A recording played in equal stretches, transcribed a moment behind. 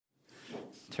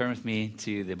turn with me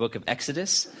to the book of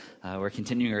Exodus. We're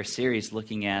continuing our series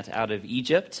looking at out of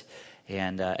Egypt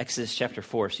and Exodus chapter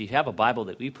 4. So you have a Bible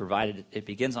that we provided. It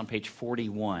begins on page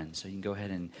 41, so you can go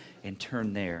ahead and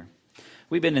turn there.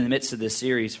 We've been in the midst of this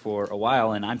series for a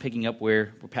while, and I'm picking up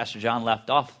where Pastor John left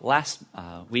off last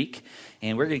week.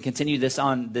 And we're going to continue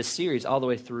this series all the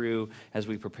way through as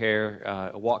we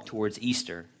prepare a walk towards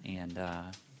Easter. And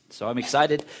so I'm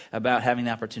excited about having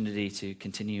the opportunity to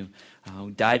continue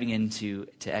diving into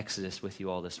Exodus with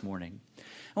you all this morning.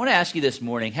 I want to ask you this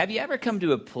morning, have you ever come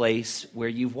to a place where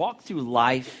you've walked through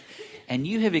life and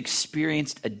you have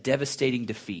experienced a devastating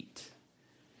defeat?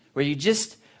 Where you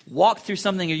just walked through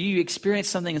something or you experienced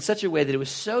something in such a way that it was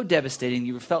so devastating,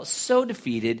 you felt so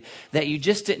defeated that you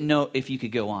just didn't know if you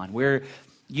could go on. Where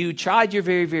you tried your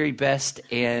very, very best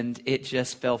and it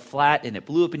just fell flat and it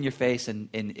blew up in your face and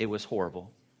it was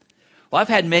horrible. Well, I've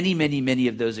had many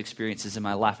of those experiences in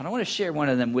my life, and I want to share one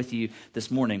of them with you this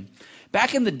morning.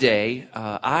 Back in the day,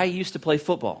 I used to play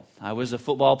football. I was a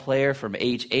football player from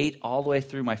age 8 all the way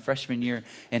through my freshman year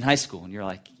in high school. And you're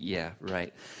like, yeah,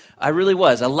 right. I really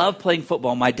was. I loved playing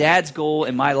football. My dad's goal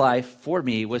in my life for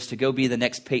me was to go be the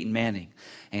next Peyton Manning.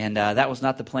 And that was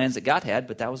not the plans that God had,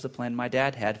 but that was the plan my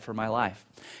dad had for my life.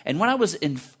 And when I was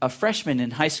a freshman in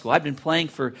high school, I'd been playing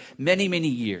for many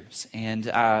years. And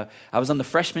I was on the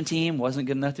freshman team, wasn't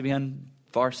good enough to be on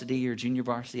varsity or junior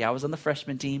varsity. I was on the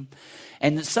freshman team.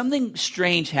 And something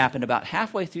strange happened about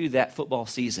halfway through that football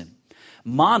season.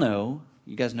 Mono,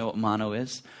 you guys know what mono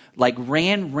is,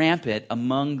 ran rampant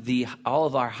among all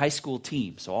of our high school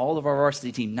teams. So all of our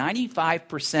varsity team,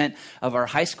 95% of our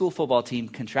high school football team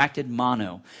contracted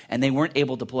mono, and they weren't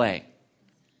able to play.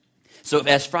 So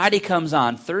as Friday comes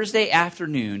on, Thursday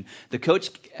afternoon, the coach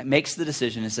makes the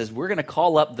decision and says, we're going to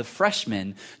call up the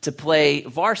freshmen to play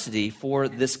varsity for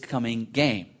this coming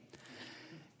game.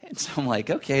 And so I'm like,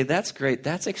 okay, that's great.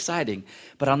 That's exciting.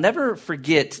 But I'll never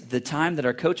forget the time that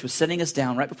our coach was sitting us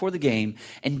down right before the game.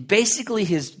 And basically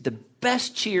the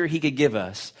best cheer he could give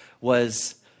us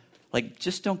was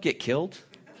just don't get killed.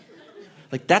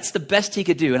 That's the best he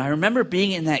could do. And I remember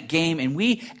being in that game, and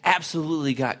we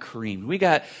absolutely got creamed. We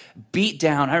got beat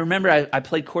down. I remember I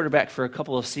played quarterback for a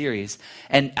couple of series,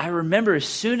 and I remember as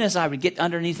soon as I would get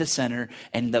underneath the center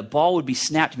and the ball would be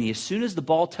snapped to me, as soon as the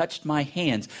ball touched my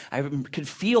hands, I could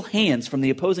feel hands from the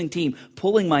opposing team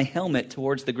pulling my helmet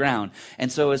towards the ground.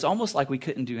 And so it was almost like we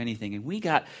couldn't do anything. And we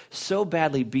got so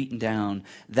badly beaten down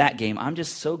that game. I'm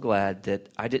just so glad that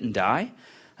I didn't die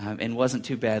and wasn't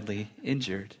too badly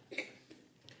injured.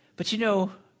 But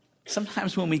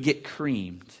sometimes when we get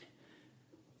creamed,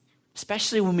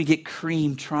 especially when we get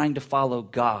creamed trying to follow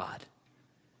God,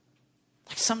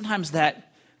 sometimes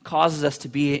that causes us to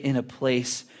be in a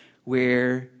place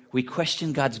where we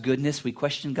question God's goodness, we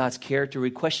question God's character,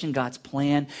 we question God's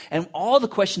plan, and all the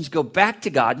questions go back to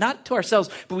God, not to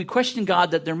ourselves, but we question God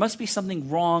that there must be something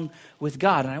wrong with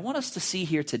God. And I want us to see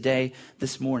here today,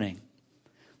 this morning,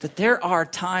 that there are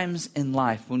times in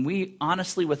life when we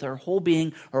honestly, with our whole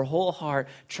being, our whole heart,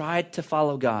 try to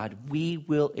follow God, we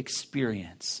will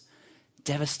experience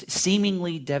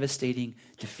seemingly devastating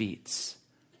defeats.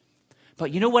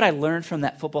 But you know what I learned from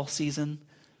that football season?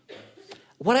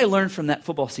 What I learned from that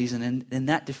football season and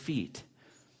that defeat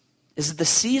is that the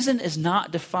season is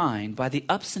not defined by the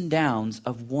ups and downs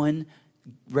of one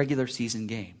regular season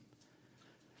game.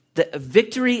 The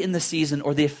victory in the season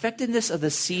or the effectiveness of the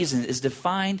season is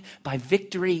defined by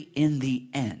victory in the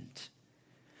end.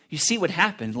 You see what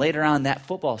happened later on that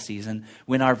football season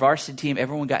when our varsity team,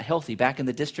 everyone got healthy back in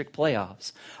the district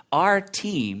playoffs. Our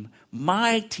team,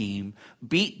 my team,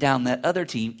 beat down that other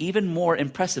team even more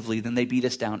impressively than they beat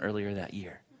us down earlier that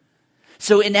year.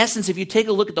 So in essence, if you take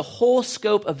a look at the whole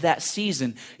scope of that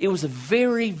season, it was a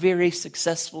very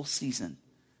successful season.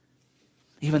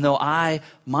 Even though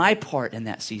my part in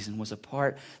that season was a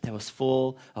part that was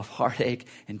full of heartache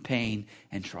and pain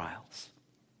and trials.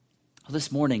 Well,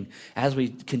 this morning, as we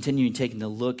continue taking a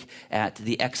look at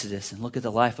the Exodus and look at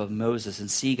the life of Moses and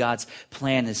see God's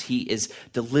plan as he is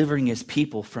delivering his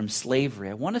people from slavery,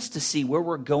 I want us to see where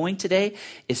we're going today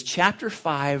is chapter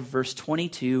 5, verse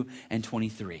 22 and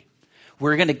 23.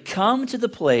 We're going to come to the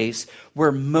place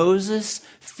where Moses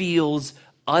feels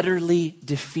utterly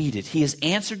defeated. He has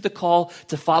answered the call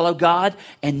to follow God,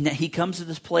 and he comes to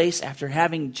this place after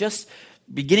having just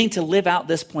beginning to live out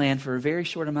this plan for a very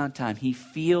short amount of time. He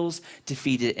feels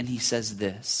defeated, and he says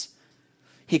this.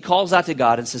 He calls out to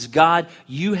God and says, God,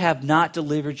 you have not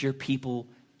delivered your people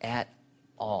at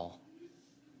all.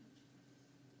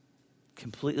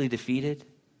 Completely defeated,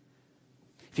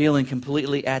 feeling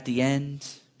completely at the end.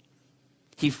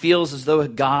 He feels as though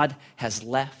God has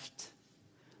left.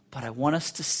 But I want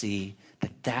us to see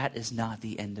that that is not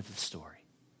the end of the story.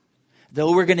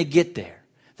 Though we're going to get there,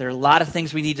 there are a lot of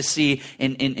things we need to see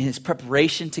in his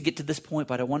preparation to get to this point,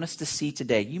 but I want us to see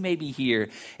today. You may be here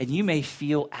and you may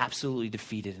feel absolutely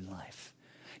defeated in life.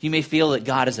 You may feel that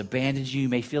God has abandoned you. You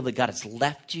may feel that God has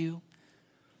left you.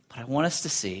 But I want us to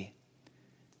see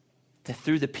that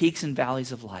through the peaks and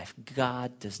valleys of life,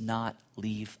 God does not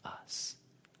leave us.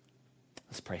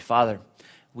 Let's pray. Father,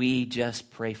 we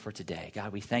just pray for today.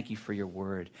 God, we thank you for your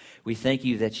word. We thank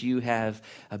you that you have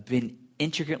been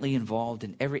intricately involved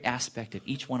in every aspect of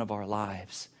each one of our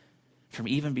lives, from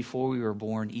even before we were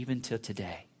born, even till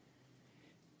today.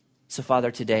 So, Father,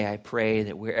 today I pray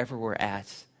that wherever we're at,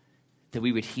 that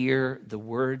we would hear the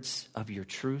words of your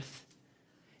truth,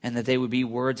 and that they would be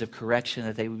words of correction,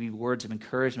 that they would be words of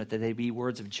encouragement, that they would be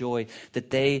words of joy,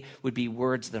 that they would be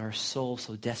words that our soul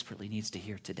so desperately needs to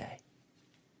hear today.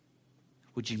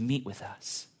 Would you meet with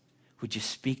us? Would you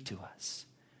speak to us?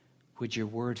 Would your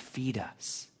word feed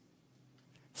us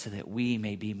so that we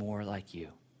may be more like you?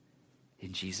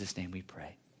 In Jesus' name we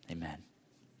pray. Amen.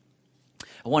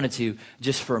 I wanted to,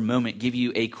 just for a moment, give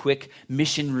you a quick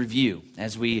mission review.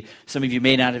 Some of you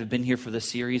may not have been here for the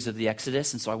series of the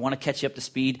Exodus, and so I want to catch you up to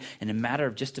speed in a matter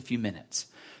of just a few minutes.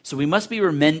 So we must be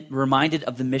reminded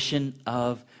of the mission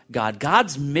of God.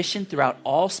 God's mission throughout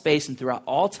all space and throughout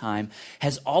all time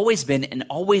has always been and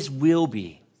always will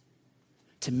be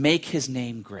to make his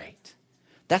name great.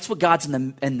 That's what God's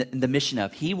in the mission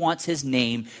of. He wants his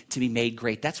name to be made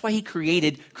great. That's why he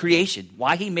created creation.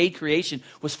 Why he made creation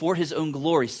was for his own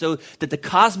glory, so that the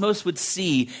cosmos would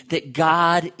see that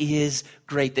God is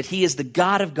great, that he is the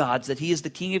God of gods, that he is the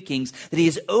King of kings, that he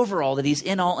is over all, that he's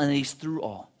in all, and that he's through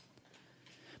all.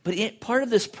 But part of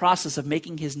this process of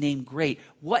making his name great,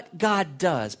 what God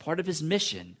does, part of his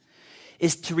mission,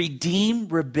 is to redeem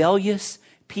rebellious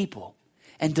people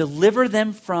and deliver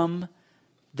them from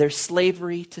their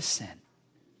slavery to sin.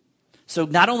 So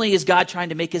not only is God trying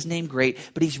to make his name great,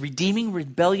 but he's redeeming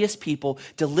rebellious people,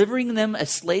 delivering them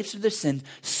as slaves to their sin,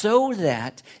 so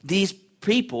that these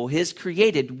people, his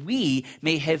created, we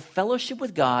may have fellowship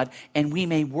with God and we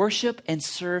may worship and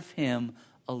serve him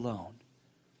alone.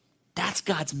 That's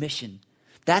God's mission.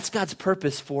 That's God's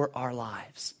purpose for our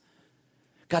lives.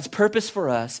 God's purpose for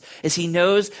us is he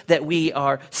knows that we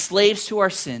are slaves to our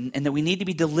sin and that we need to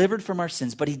be delivered from our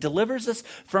sins, but he delivers us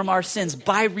from our sins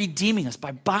by redeeming us,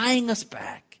 by buying us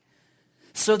back,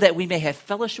 so that we may have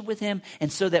fellowship with him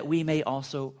and so that we may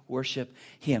also worship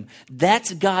him.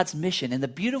 That's God's mission. And the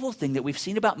beautiful thing that we've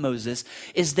seen about Moses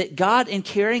is that God, in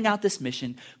carrying out this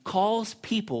mission, calls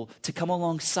people to come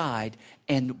alongside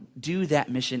and do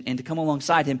that mission, and to come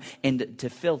alongside him and to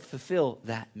fulfill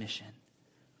that mission.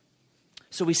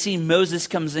 So we see Moses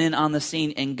comes in on the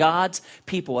scene, and God's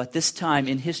people at this time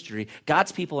in history,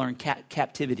 God's people are in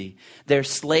captivity. They're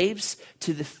slaves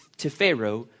to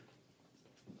Pharaoh,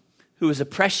 who is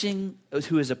oppressing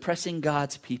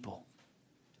God's people.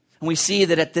 And we see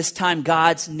that at this time,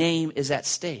 God's name is at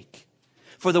stake.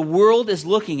 For the world is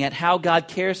looking at how God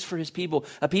cares for his people,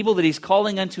 a people that he's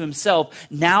calling unto himself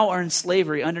now are in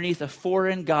slavery underneath a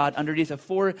foreign God, underneath a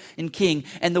foreign king.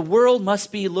 And the world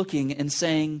must be looking and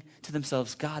saying to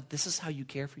themselves, God, this is how you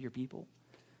care for your people?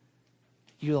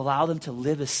 You allow them to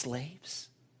live as slaves?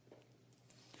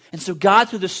 And so God,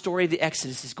 through the story of the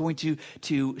Exodus, is going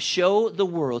to show the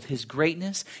world his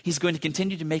greatness. He's going to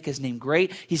continue to make his name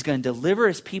great. He's going to deliver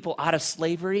his people out of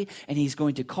slavery, and he's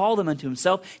going to call them unto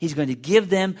himself. He's going to give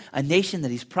them a nation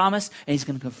that he's promised, and he's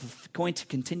going to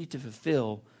continue to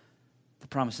fulfill the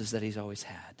promises that he's always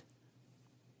had.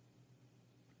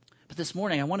 But this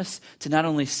morning, I want us to not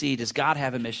only see, does God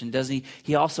have a mission? Does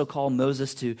he also call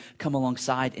Moses to come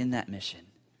alongside in that mission?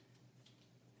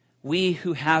 We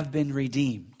who have been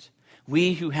redeemed,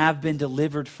 we who have been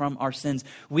delivered from our sins,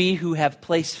 we who have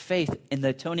placed faith in the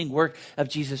atoning work of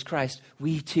Jesus Christ,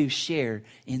 we too share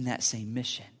in that same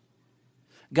mission.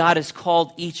 God has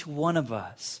called each one of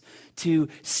us to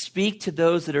speak to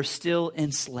those that are still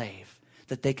enslaved,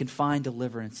 that they can find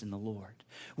deliverance in the Lord.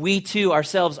 We too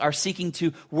ourselves are seeking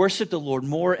to worship the Lord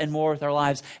more and more with our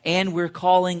lives, and we're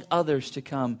calling others to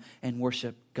come and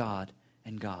worship God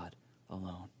and God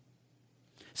alone.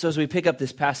 So as we pick up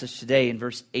this passage today in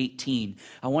verse 18,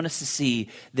 I want us to see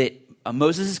that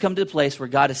Moses has come to the place where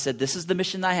God has said, this is the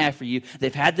mission that I have for you.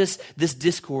 They've had this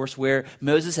discourse where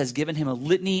Moses has given him a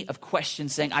litany of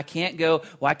questions saying, I can't go.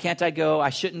 Why can't I go? I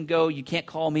shouldn't go. You can't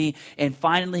call me. And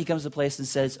finally he comes to the place and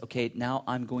says, okay, now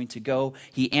I'm going to go.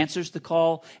 He answers the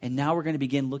call, and now we're going to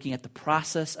begin looking at the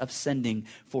process of sending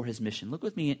for his mission. Look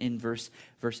with me in verse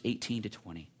 18 to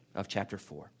 20 of chapter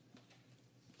 4.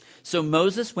 So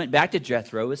Moses went back to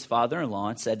Jethro, his father-in-law,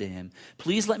 and said to him,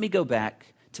 "Please let me go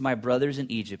back to my brothers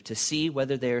in Egypt to see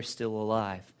whether they are still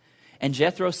alive." And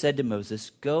Jethro said to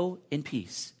Moses, "Go in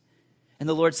peace." And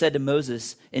the Lord said to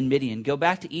Moses in Midian, "Go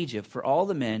back to Egypt, for all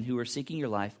the men who are seeking your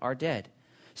life are dead."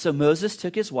 So Moses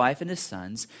took his wife and his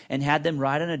sons and had them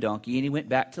ride on a donkey, and he went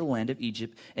back to the land of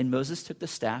Egypt, and Moses took the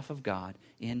staff of God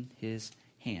in his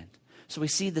hand. So we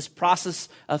see this process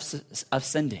of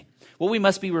sending. What we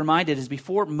must be reminded is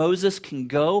before Moses can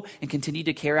go and continue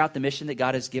to carry out the mission that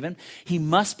God has given, he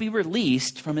must be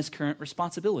released from his current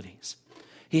responsibilities.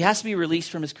 He has to be released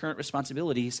from his current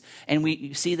responsibilities, and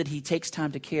we see that he takes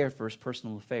time to care for his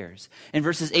personal affairs. In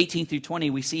verses 18 through 20,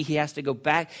 we see he has to go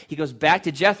back. He goes back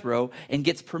to Jethro and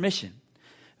gets permission.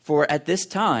 For at this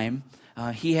time,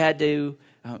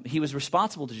 he was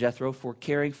responsible to Jethro for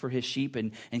caring for his sheep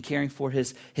and caring for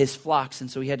his flocks,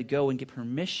 and so he had to go and get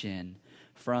permission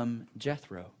from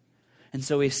Jethro. And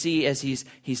so we see as he's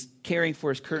caring for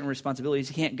his current responsibilities,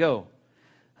 he can't go.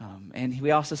 And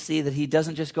we also see that he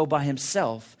doesn't just go by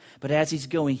himself, but as he's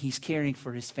going, he's caring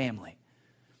for his family.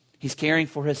 He's caring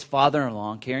for his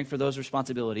father-in-law, caring for those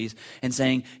responsibilities, and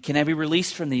saying, "Can I be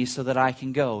released from these so that I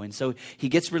can go?" And so he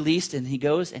gets released, and he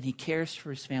goes, and he cares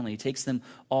for his family. He takes them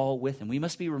all with him. We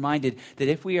must be reminded that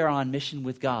if we are on mission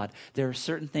with God, there are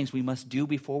certain things we must do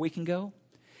before we can go,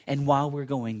 and while we're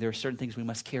going, there are certain things we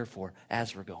must care for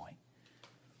as we're going.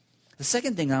 The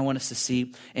second thing I want us to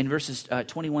see in verses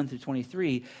 21 through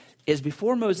 23 is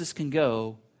before Moses can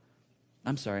go,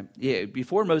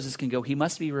 he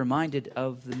must be reminded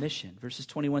of the mission. Verses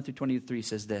 21 through 23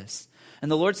 says this,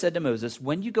 "And the Lord said to Moses,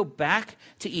 when you go back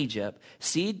to Egypt,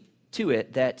 see to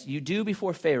it that you do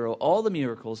before Pharaoh all the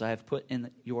miracles I have put in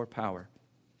your power.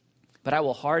 But I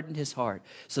will harden his heart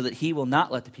so that he will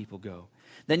not let the people go.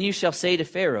 Then you shall say to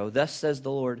Pharaoh, thus says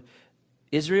the Lord,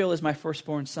 Israel is my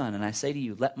firstborn son, and I say to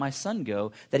you, let my son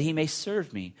go, that he may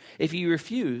serve me. If you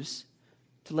refuse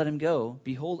to let him go,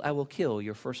 behold, I will kill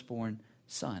your firstborn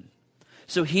son."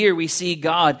 So here we see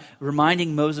God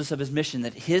reminding Moses of his mission,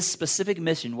 that his specific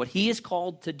mission, what he is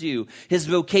called to do, his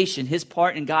vocation, his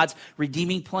part in God's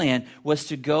redeeming plan, was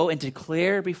to go and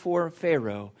declare before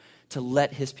Pharaoh to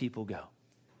let his people go.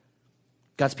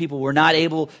 God's people were not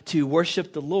able to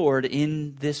worship the Lord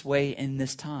in this way in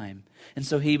this time. And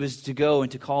so he was to go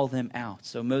and to call them out.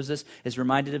 So Moses is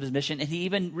reminded of his mission, and he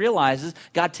even realizes,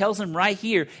 God tells him right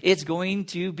here, it's going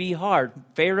to be hard.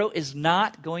 Pharaoh is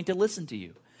not going to listen to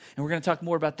you. And we're going to talk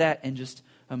more about that in just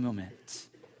a moment.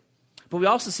 But we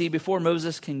also see before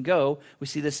Moses can go, we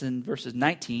see this in verses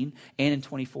 19 and in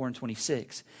 24 and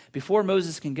 26. Before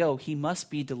Moses can go, he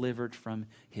must be delivered from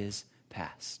his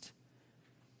past.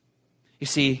 You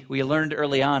see, we learned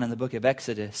early on in the book of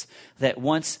Exodus that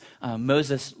once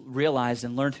Moses realized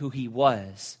and learned who he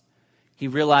was, he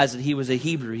realized that he was a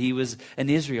Hebrew, he was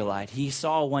an Israelite. He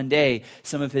saw one day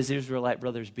some of his Israelite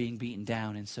brothers being beaten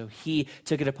down, and so he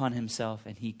took it upon himself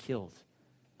and he killed.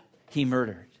 He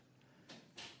murdered.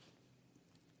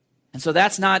 And so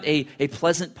that's not a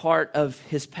pleasant part of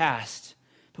his past.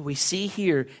 But we see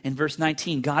here in verse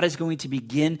 19, God is going to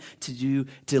begin to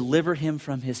deliver him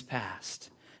from his past.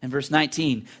 In verse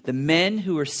 19, the men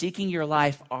who are seeking your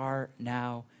life are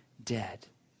now dead.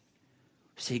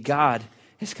 See, God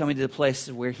is coming to the place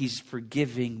where he's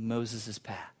forgiving Moses'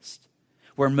 past,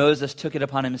 where Moses took it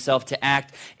upon himself to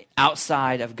act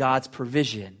outside of God's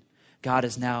provision. God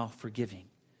is now forgiving.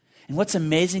 And what's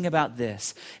amazing about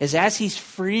this is as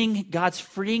God's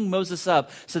freeing Moses up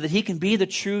so that he can be the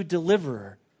true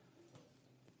deliverer,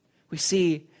 we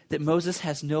see that Moses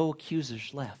has no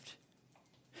accusers left.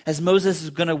 As Moses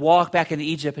is going to walk back into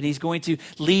Egypt and he's going to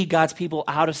lead God's people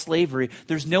out of slavery,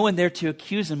 there's no one there to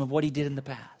accuse him of what he did in the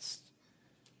past.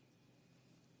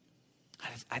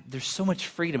 There's so much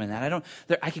freedom in that.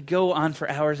 I could go on for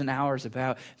hours and hours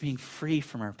about being free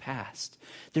from our past.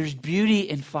 There's beauty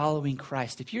in following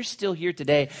Christ. If you're still here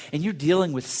today and you're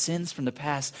dealing with sins from the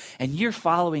past and you're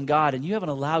following God and you haven't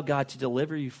allowed God to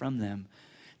deliver you from them,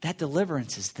 that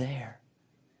deliverance is there.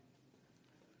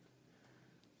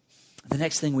 The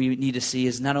next thing we need to see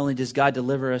is not only does God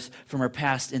deliver us from our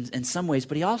past in some ways,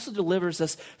 but he also delivers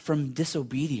us from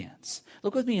disobedience.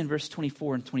 Look with me in verse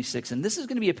 24 and 26. And this is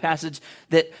going to be a passage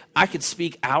that I could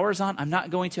speak hours on. I'm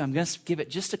not going to. I'm going to give it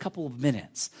just a couple of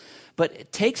minutes.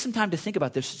 But take some time to think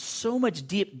about this. There's so much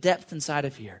deep depth inside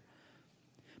of here.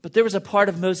 But there was a part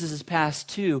of Moses' past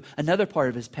too, another part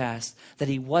of his past that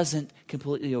he wasn't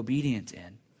completely obedient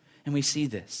in. And we see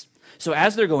this. So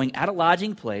as they're going at a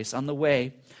lodging place on the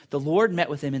way, the Lord met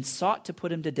with him and sought to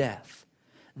put him to death.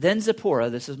 Then Zipporah,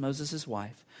 this is Moses'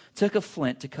 wife, took a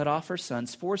flint to cut off her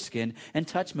son's foreskin and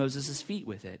touched Moses' feet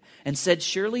with it, and said,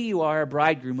 "Surely you are a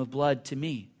bridegroom of blood to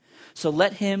me, so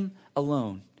let him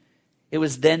alone." It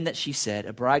was then that she said,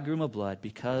 "A bridegroom of blood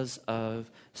because of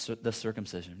the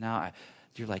circumcision." Now,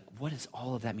 you're like, what does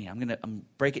all of that mean? I'm going to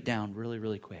break it down really,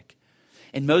 really quick.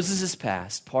 In Moses'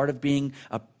 past, part of being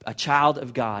a child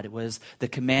of God was the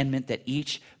commandment that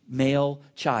each male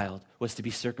child was to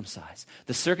be circumcised.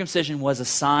 The circumcision was a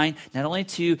sign not only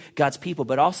to God's people,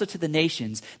 but also to the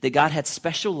nations that God had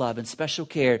special love and special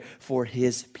care for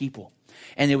his people.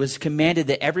 And it was commanded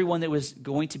that everyone that was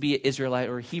going to be an Israelite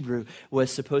or a Hebrew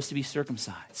was supposed to be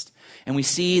circumcised. And we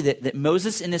see that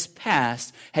Moses in his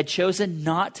past had chosen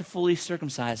not to fully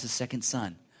circumcise his second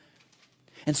son.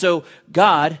 And so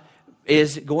God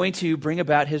is going to bring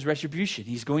about his retribution.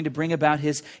 He's going to bring about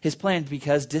his plan,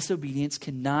 because disobedience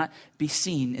cannot be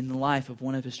seen in the life of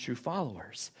one of his true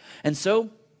followers. And so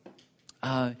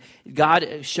God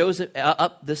shows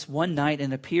up this one night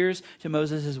and appears to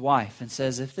Moses, his wife, and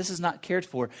says, if this is not cared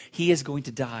for, he is going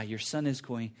to die. Your son is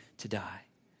going to die.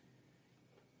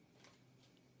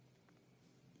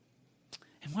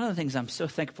 And one of the things I'm so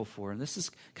thankful for, and this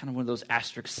is kind of one of those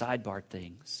asterisk sidebar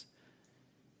things,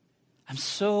 I'm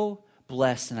so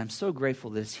blessed and I'm so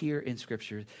grateful that it's here in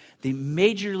Scripture, the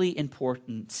majorly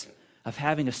importance of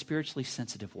having a spiritually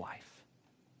sensitive wife.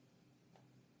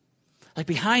 Like,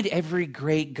 behind every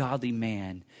great godly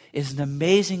man is an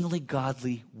amazingly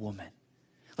godly woman.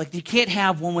 Like, you can't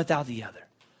have one without the other.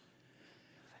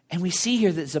 And we see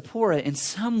here that Zipporah, in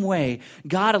some way,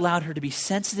 God allowed her to be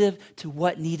sensitive to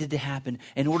what needed to happen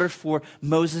in order for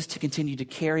Moses to continue to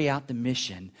carry out the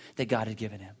mission that God had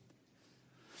given him.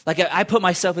 Like, I put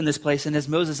myself in this place, and as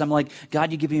Moses, I'm like,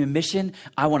 God, you give me a mission.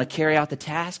 I want to carry out the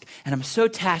task. And I'm so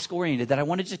task-oriented that I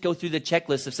want to just go through the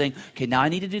checklist of saying, okay, now I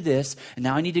need to do this, and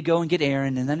now I need to go and get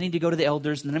Aaron, and then I need to go to the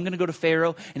elders, and then I'm going to go to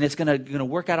Pharaoh, and it's going to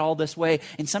work out all this way.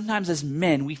 And sometimes as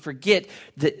men, we forget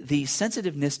the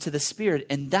sensitiveness to the Spirit,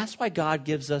 and that's why God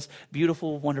gives us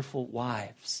beautiful, wonderful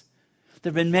wives.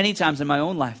 There have been many times in my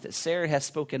own life that Sarah has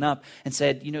spoken up and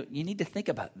said, you need to think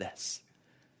about this.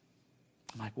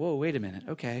 I'm like, whoa, wait a minute,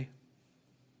 okay.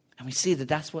 And we see that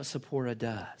that's what Zipporah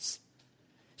does.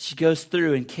 She goes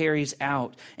through and carries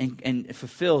out and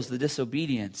fulfills the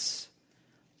disobedience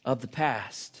of the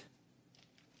past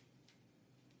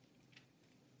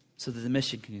so that the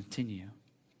mission can continue.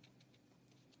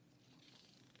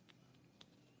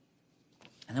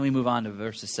 And then we move on to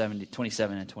verses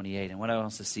 27 and 28. And what I want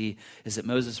us to see is that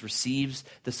Moses receives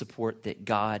the support that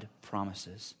God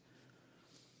promises.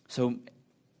 So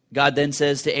God then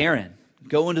says to Aaron,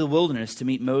 go into the wilderness to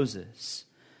meet Moses.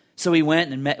 So he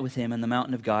went and met with him on the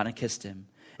mountain of God and kissed him.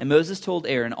 And Moses told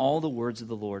Aaron all the words of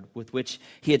the Lord with which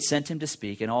he had sent him to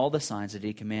speak and all the signs that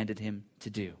he commanded him to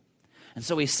do. And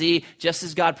so we see, just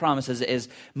as God promises, as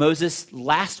Moses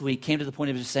last week came to the point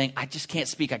of just saying, I just can't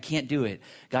speak, I can't do it.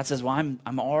 God says, well,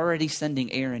 I'm already sending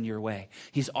Aaron your way.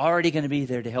 He's already going to be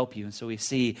there to help you. And so we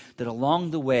see that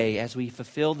along the way, as we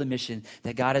fulfill the mission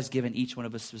that God has given each one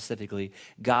of us specifically,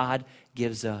 God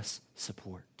gives us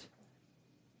support.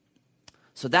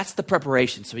 So that's the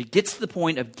preparation. So he gets to the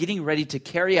point of getting ready to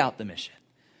carry out the mission.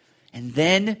 And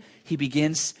then he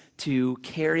begins to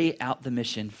carry out the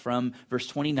mission from verse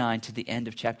 29 to the end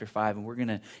of chapter 5. And we're going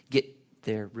to get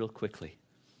there real quickly.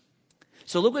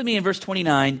 So look with me in verse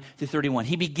 29 through 31.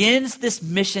 He begins this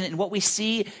mission, and what we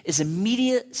see is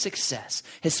immediate success.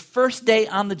 His first day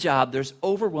on the job, there's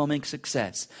overwhelming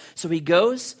success. So he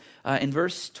goes in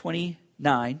verse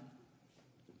 29.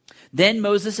 Then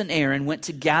Moses and Aaron went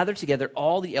to gather together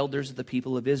all the elders of the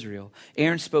people of Israel.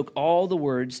 Aaron spoke all the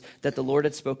words that the Lord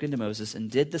had spoken to Moses and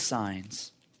did the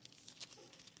signs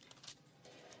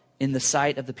in the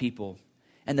sight of the people.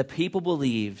 And the people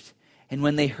believed. And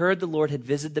when they heard the Lord had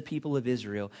visited the people of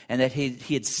Israel and that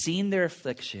he had seen their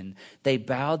affliction, they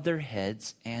bowed their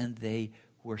heads and they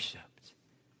worshiped.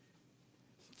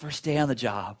 First day on the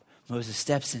job, Moses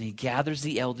steps in, he gathers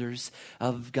the elders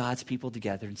of God's people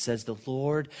together and says, the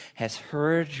Lord has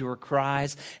heard your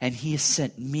cries and he has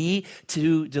sent me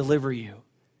to deliver you.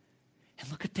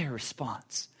 And look at their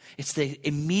response. It's the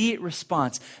immediate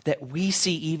response that we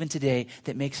see even today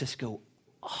that makes us go,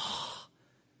 oh,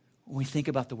 when we think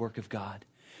about the work of God.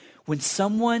 When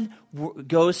someone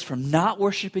goes from not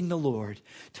worshiping the Lord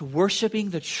to worshiping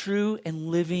the true and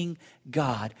living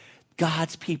God,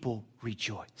 God's people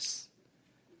rejoice.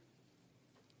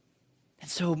 And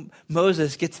so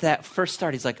Moses gets that first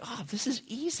start. He's like, oh, this is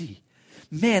easy.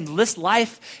 man, this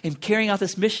life and carrying out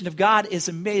this mission of God is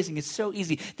amazing. It's so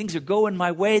easy. Things are going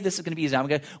my way. This is going to be easy. I'm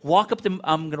going to walk up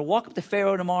to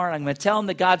Pharaoh tomorrow, and I'm going to tell him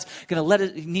that God's going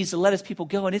to needs to let his people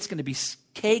go, and it's going to be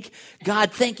cake.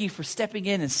 God, thank you for stepping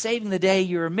in and saving the day.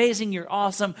 You're amazing. You're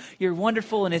awesome. You're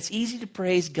wonderful, and it's easy to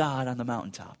praise God on the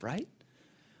mountaintop, right?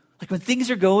 Like when things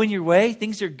are going your way,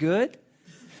 things are good.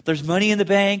 There's money in the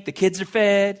bank. The kids are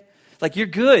fed. Like you're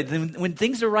good. When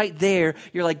things are right there,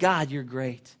 you're like, God, you're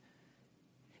great.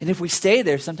 And if we stay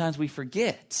there, sometimes we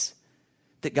forget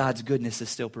that God's goodness is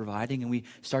still providing, and we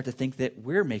start to think that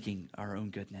we're making our own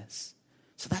goodness.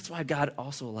 So that's why God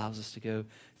also allows us to go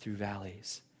through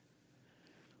valleys.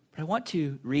 But I want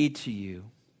to read to you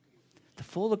the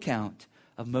full account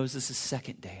of Moses'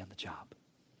 second day on the job,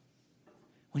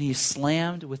 when he is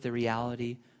slammed with the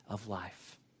reality of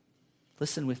life.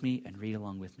 Listen with me and read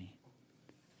along with me.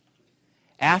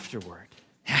 Afterward,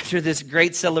 after this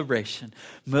great celebration,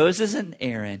 Moses and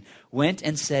Aaron went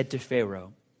and said to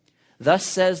Pharaoh, "Thus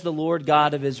says the Lord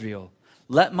God of Israel,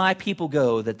 let my people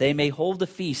go, that they may hold a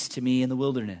feast to me in the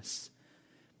wilderness."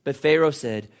 But Pharaoh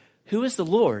said, "Who is the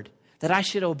Lord, that I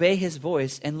should obey his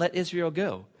voice and let Israel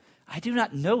go? I do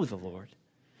not know the Lord.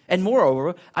 And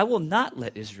moreover, I will not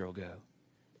let Israel go."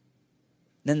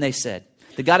 Then they said,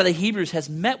 "The God of the Hebrews has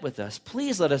met with us.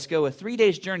 Please let us go a 3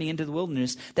 days' journey into the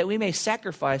wilderness, that we may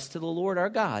sacrifice to the Lord our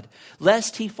God,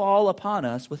 lest he fall upon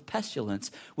us with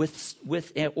pestilence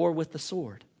or with the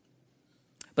sword."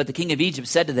 But the king of Egypt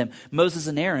said to them, "Moses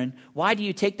and Aaron, why do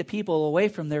you take the people away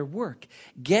from their work?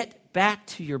 Get back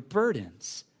to your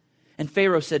burdens." And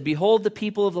Pharaoh said, "Behold, the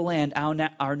people of the land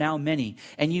are now many,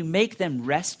 and you make them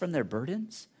rest from their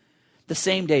burdens?" The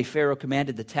same day Pharaoh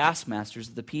commanded the taskmasters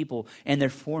of the people and their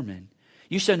foremen,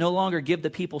 "You shall no longer give the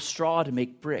people straw to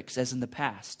make bricks, as in the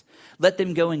past. Let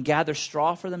them go and gather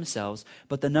straw for themselves,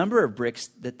 but the number of bricks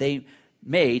that they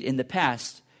made in the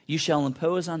past you shall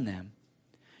impose on them.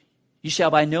 You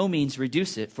shall by no means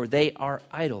reduce it, for they are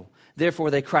idle."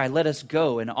 Therefore they cry, "Let us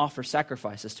go and offer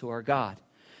sacrifices to our God.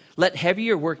 Let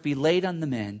heavier work be laid on the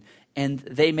men, and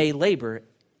they may labor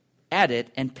at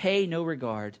it and pay no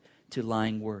regard to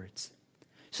lying words."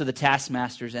 So the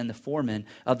taskmasters and the foremen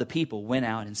of the people went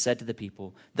out and said to the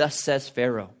people, "Thus says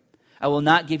Pharaoh, I will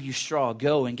not give you straw.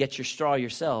 Go and get your straw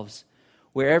yourselves,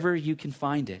 wherever you can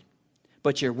find it.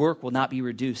 But your work will not be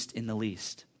reduced in the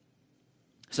least."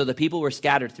 So the people were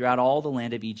scattered throughout all the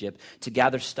land of Egypt to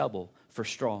gather stubble for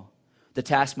straw. The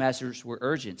taskmasters were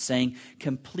urgent, saying,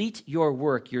 "Complete your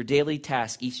work, your daily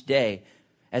task each day,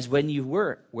 as when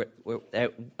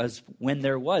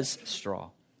there was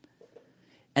straw."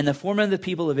 And the foremen of the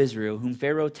people of Israel, whom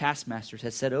Pharaoh's taskmasters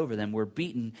had set over them, were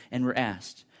beaten and were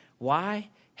asked, "Why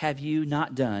have you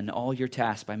not done all your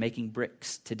tasks by making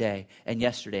bricks today and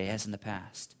yesterday as in the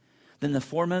past?" Then the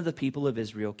foreman of the people of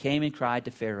Israel came and cried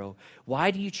to Pharaoh,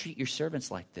 "Why do you treat your servants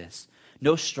like this?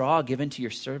 No straw given to your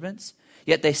servants?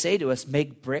 Yet they say to us,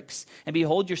 'Make bricks,' and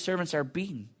behold, your servants are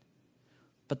beaten.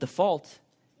 But the fault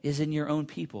is in your own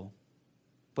people."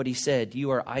 But he said, "You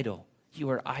are idle, you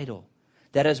are idle.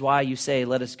 That is why you say,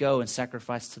 'Let us go and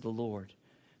sacrifice to the Lord.'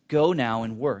 Go now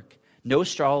and work. No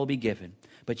straw will be given,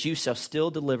 but you shall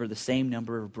still deliver the same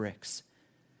number of bricks."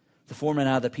 The foremen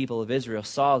of the people of Israel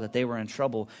saw that they were in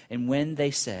trouble, and then they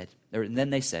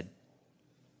said,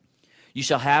 "You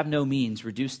shall have no means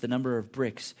reduce the number of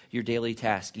bricks, your daily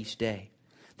task each day."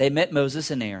 They met Moses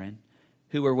and Aaron,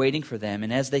 who were waiting for them,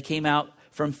 and as they came out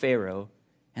from Pharaoh,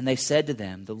 and they said to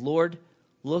them, "The Lord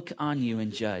look on you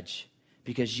and judge,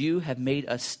 because you have made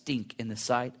us stink in the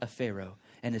sight of Pharaoh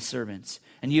and his servants,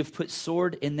 and you have put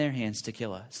sword in their hands to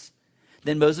kill us."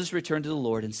 Then Moses returned to the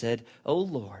Lord and said, "O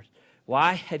Lord,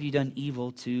 why have you done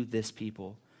evil to this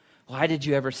people? Why did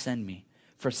you ever send me?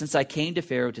 For since I came to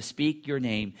Pharaoh to speak your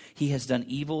name, he has done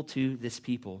evil to this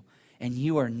people, and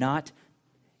you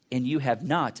have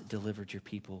not delivered your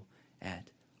people at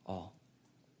all."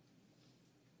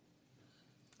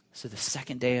 So the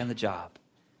second day on the job,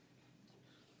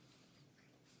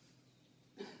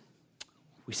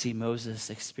 we see Moses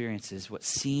experiences what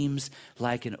seems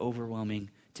like an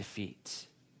overwhelming defeat.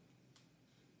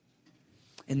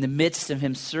 In the midst of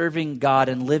him serving God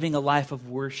and living a life of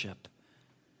worship,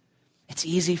 it's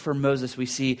easy for Moses, we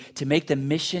see, to make the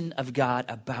mission of God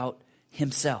about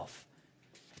himself.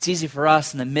 It's easy for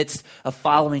us in the midst of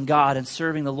following God and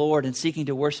serving the Lord and seeking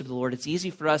to worship the Lord. It's easy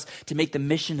for us to make the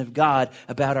mission of God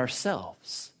about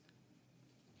ourselves.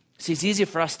 See, it's easy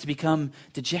for us to become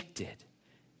dejected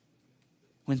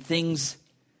when things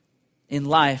in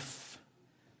life,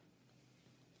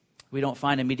 we don't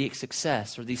find immediate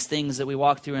success, or these things that we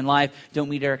walk through in life don't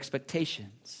meet our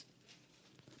expectations.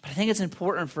 But I think it's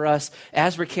important for us,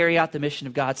 as we carry out the mission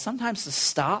of God, sometimes to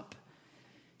stop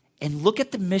and look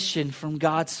at the mission from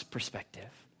God's perspective.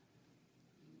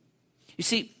 You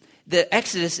see, the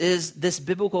Exodus is this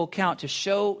biblical account to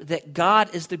show that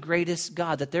God is the greatest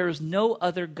God, that there is no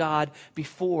other God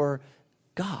before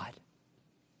God.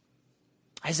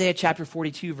 Isaiah chapter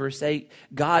 42, verse 8,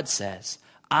 God says,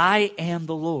 I am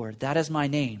the Lord, that is my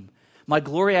name. My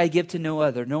glory I give to no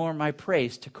other, nor my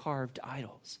praise to carved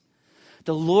idols.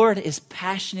 The Lord is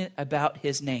passionate about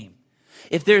his name.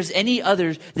 If there's any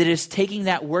other that is taking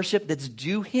that worship that's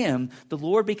due him, the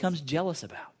Lord becomes jealous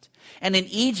about. And in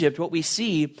Egypt, what we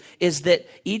see is that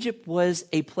Egypt was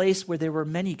a place where there were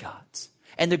many gods.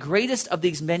 And the greatest of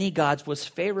these many gods was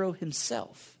Pharaoh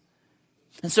himself.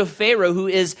 And so Pharaoh, who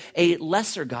is a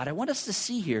lesser god, I want us to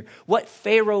see here what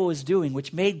Pharaoh was doing,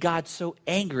 which made God so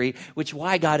angry, which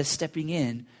why God is stepping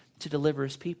in to deliver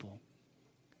his people.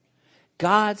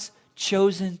 God's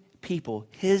chosen people,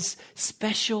 his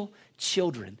special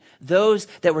children, those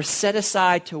that were set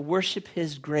aside to worship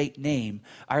his great name,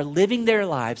 are living their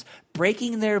lives,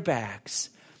 breaking their backs,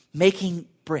 making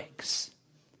bricks.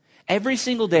 Every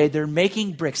single day they're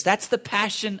making bricks. That's the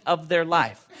passion of their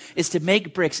life, is to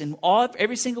make bricks. And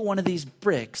every single one of these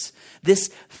bricks, this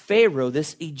Pharaoh,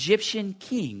 this Egyptian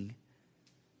king,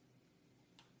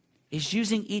 is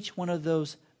using each one of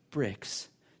those bricks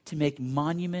to make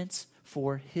monuments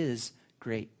for his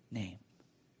great name.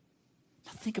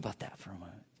 Now think about that for a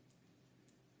moment.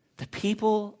 The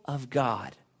people of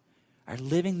God are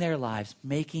living their lives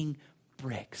making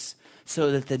bricks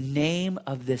so that the name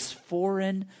of this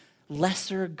foreign,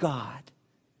 lesser God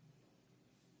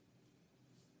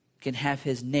can have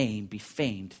his name be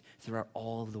famed throughout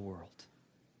all of the world.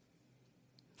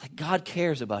 Like God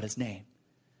cares about his name.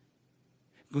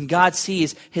 When God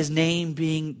sees his name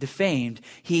being defamed,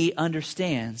 he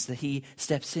understands that he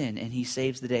steps in and he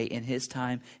saves the day in his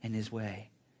time and his way.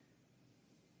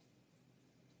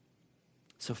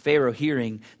 So Pharaoh,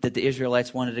 hearing that the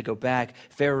Israelites wanted to go back,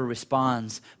 Pharaoh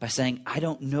responds by saying, I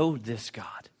don't know this God.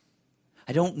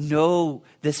 I don't know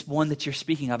this one that you're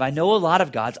speaking of. I know a lot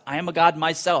of gods. I am a god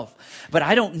myself. But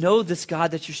I don't know this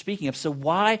God that you're speaking of. So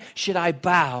why should I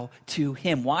bow to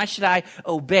him? Why should I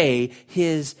obey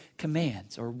his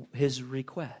commands or his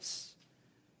requests?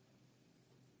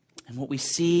 And what we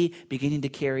see beginning to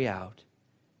carry out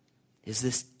is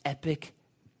this epic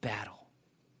battle.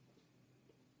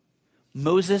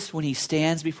 Moses, when he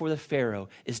stands before the Pharaoh,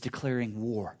 is declaring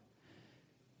war.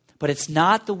 But it's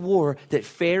not the war that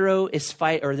Pharaoh is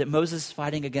that Moses is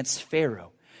fighting against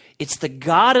Pharaoh. It's the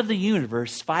God of the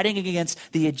universe fighting against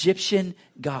the Egyptian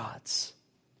gods.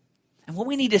 And what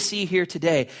we need to see here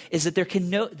today is that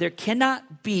there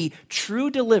cannot be true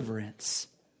deliverance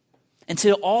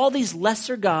until all these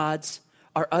lesser gods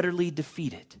are utterly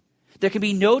defeated. There can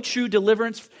be no true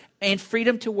deliverance and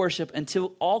freedom to worship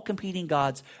until all competing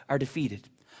gods are defeated.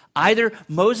 Either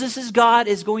Moses' God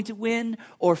is going to win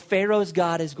or Pharaoh's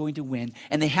God is going to win.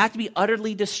 And they have to be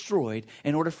utterly destroyed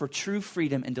in order for true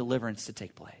freedom and deliverance to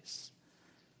take place.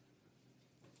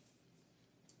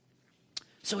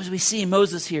 So as we see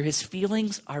Moses here, his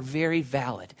feelings are very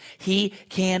valid. He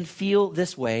can feel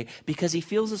this way because he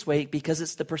feels this way because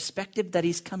it's the perspective that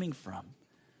he's coming from.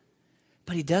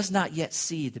 But he does not yet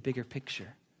see the bigger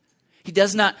picture. He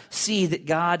does not see that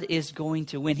God is going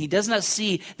to win. He does not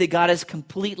see that God is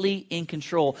completely in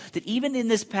control. That even in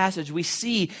this passage, we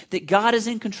see that God is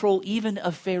in control even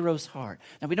of Pharaoh's heart.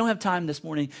 Now, we don't have time this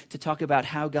morning to talk about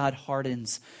how God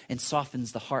hardens and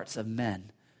softens the hearts of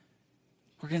men.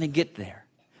 We're going to get there.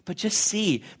 But just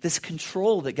see this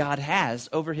control that God has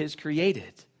over his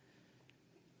created.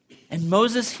 And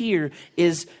Moses here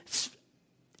is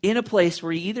in a place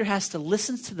where he either has to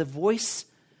listen to the voice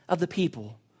of the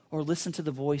people or listen to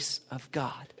the voice of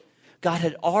God. God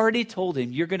had already told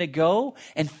him, you're going to go,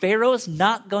 and Pharaoh's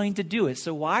not going to do it.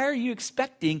 So why are you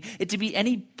expecting it to be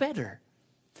any better?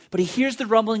 But he hears the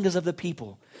rumblings of the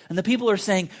people. And the people are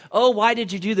saying, oh, why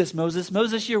did you do this, Moses?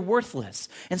 Moses, you're worthless.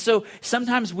 And so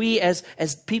sometimes we, as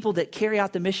people that carry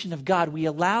out the mission of God, we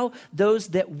allow those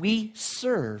that we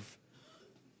serve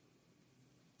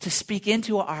to speak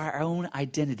into our own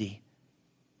identity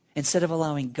instead of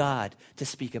allowing God to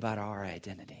speak about our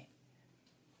identity.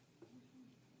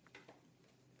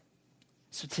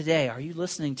 So today, are you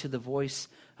listening to the voice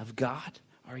of God?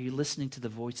 Or are you listening to the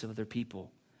voice of other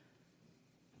people?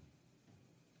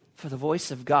 For the voice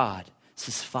of God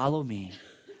says, follow me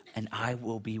and I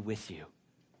will be with you.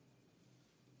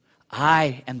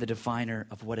 I am the definer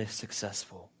of what is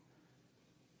successful.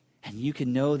 And you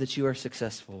can know that you are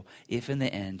successful if in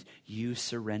the end you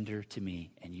surrender to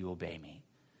me and you obey me.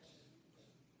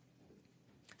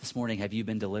 This morning, have you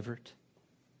been delivered?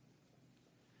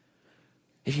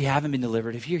 If you haven't been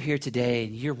delivered, if you're here today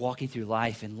and you're walking through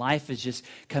life and life is just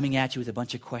coming at you with a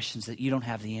bunch of questions that you don't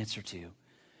have the answer to.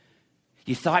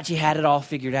 You thought you had it all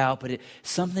figured out, but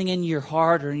something in your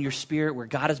heart or in your spirit where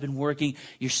God has been working,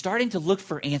 you're starting to look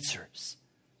for answers.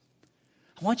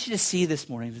 I want you to see this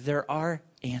morning that there are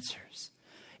answers.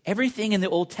 Everything in the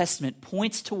Old Testament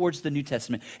points towards the New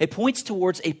Testament. It points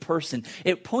towards a person.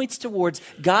 It points towards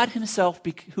God himself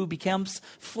who becomes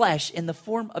flesh in the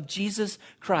form of Jesus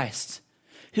Christ,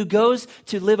 who goes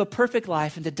to live a perfect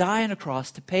life and to die on a cross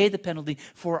to pay the penalty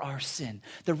for our sin.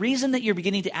 The reason that you're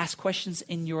beginning to ask questions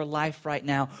in your life right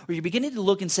now, or you're beginning to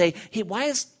look and say, hey,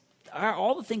 are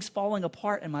all the things falling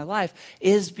apart in my life,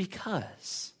 is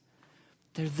because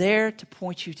they're there to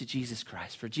point you to Jesus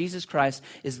Christ. For Jesus Christ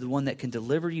is the one that can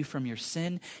deliver you from your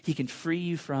sin. He can free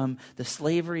you from the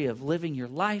slavery of living your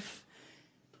life.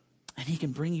 And he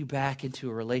can bring you back into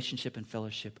a relationship and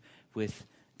fellowship with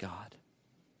God.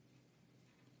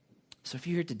 So if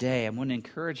you're here today, I want to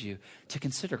encourage you to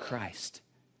consider Christ.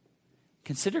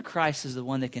 Consider Christ as the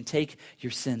one that can take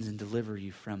your sins and deliver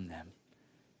you from them.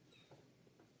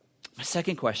 My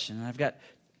second question, and I've got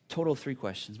total of 3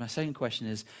 questions. My second question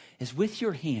is with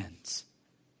your hands,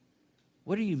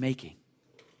 what are you making?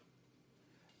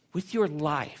 With your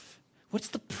life, what's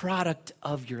the product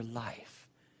of your life?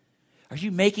 Are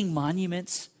you making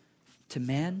monuments to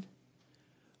men?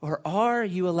 Or are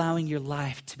you allowing your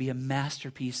life to be a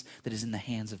masterpiece that is in the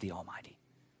hands of the Almighty?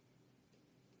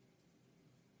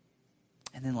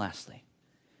 And then lastly,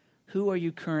 who are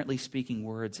you currently speaking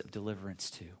words of deliverance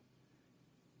to?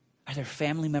 Are there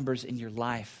family members in your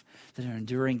life that are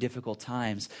enduring difficult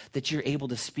times that you're able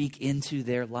to speak into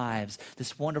their lives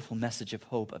this wonderful message of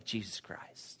hope of Jesus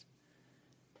Christ?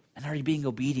 And are you being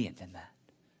obedient in that?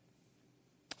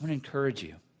 I want to encourage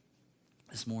you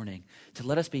this morning to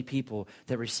let us be people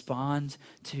that respond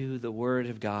to the Word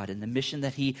of God and the mission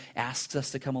that he asks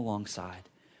us to come alongside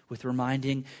with,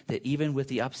 reminding that even with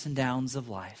the ups and downs of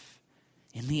life,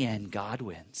 in the end, God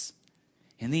wins.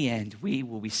 In the end, we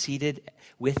will be seated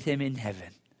with him in heaven,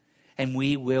 and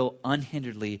we will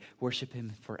unhinderedly worship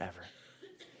him forever.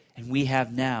 And we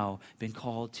have now been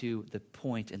called to the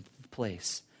point and the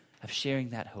place of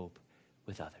sharing that hope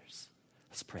with others.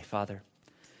 Let's pray. Father,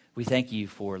 we thank you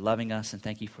for loving us, and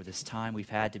thank you for this time we've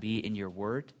had to be in your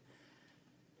word.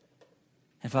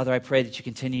 And Father, I pray that you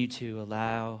continue to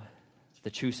allow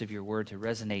the truths of your word to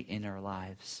resonate in our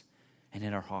lives and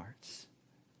in our hearts.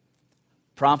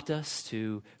 Prompt us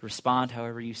to respond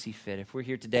however you see fit. If we're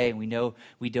here today and we know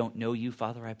we don't know you,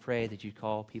 Father, I pray that you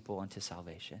call people unto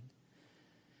salvation.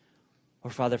 Or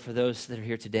Father, for those that are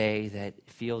here today that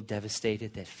feel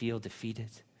devastated, that feel defeated,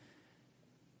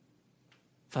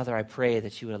 Father, I pray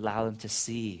that you would allow them to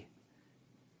see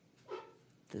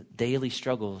the daily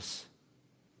struggles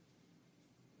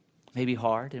may be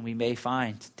hard and we may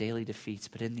find daily defeats,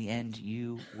 but in the end,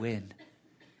 you win.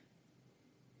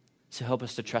 So help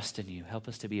us to trust in you. Help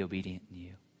us to be obedient in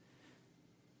you.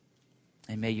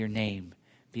 And may your name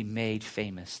be made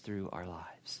famous through our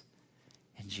lives.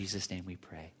 In Jesus' name we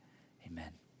pray.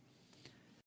 Amen.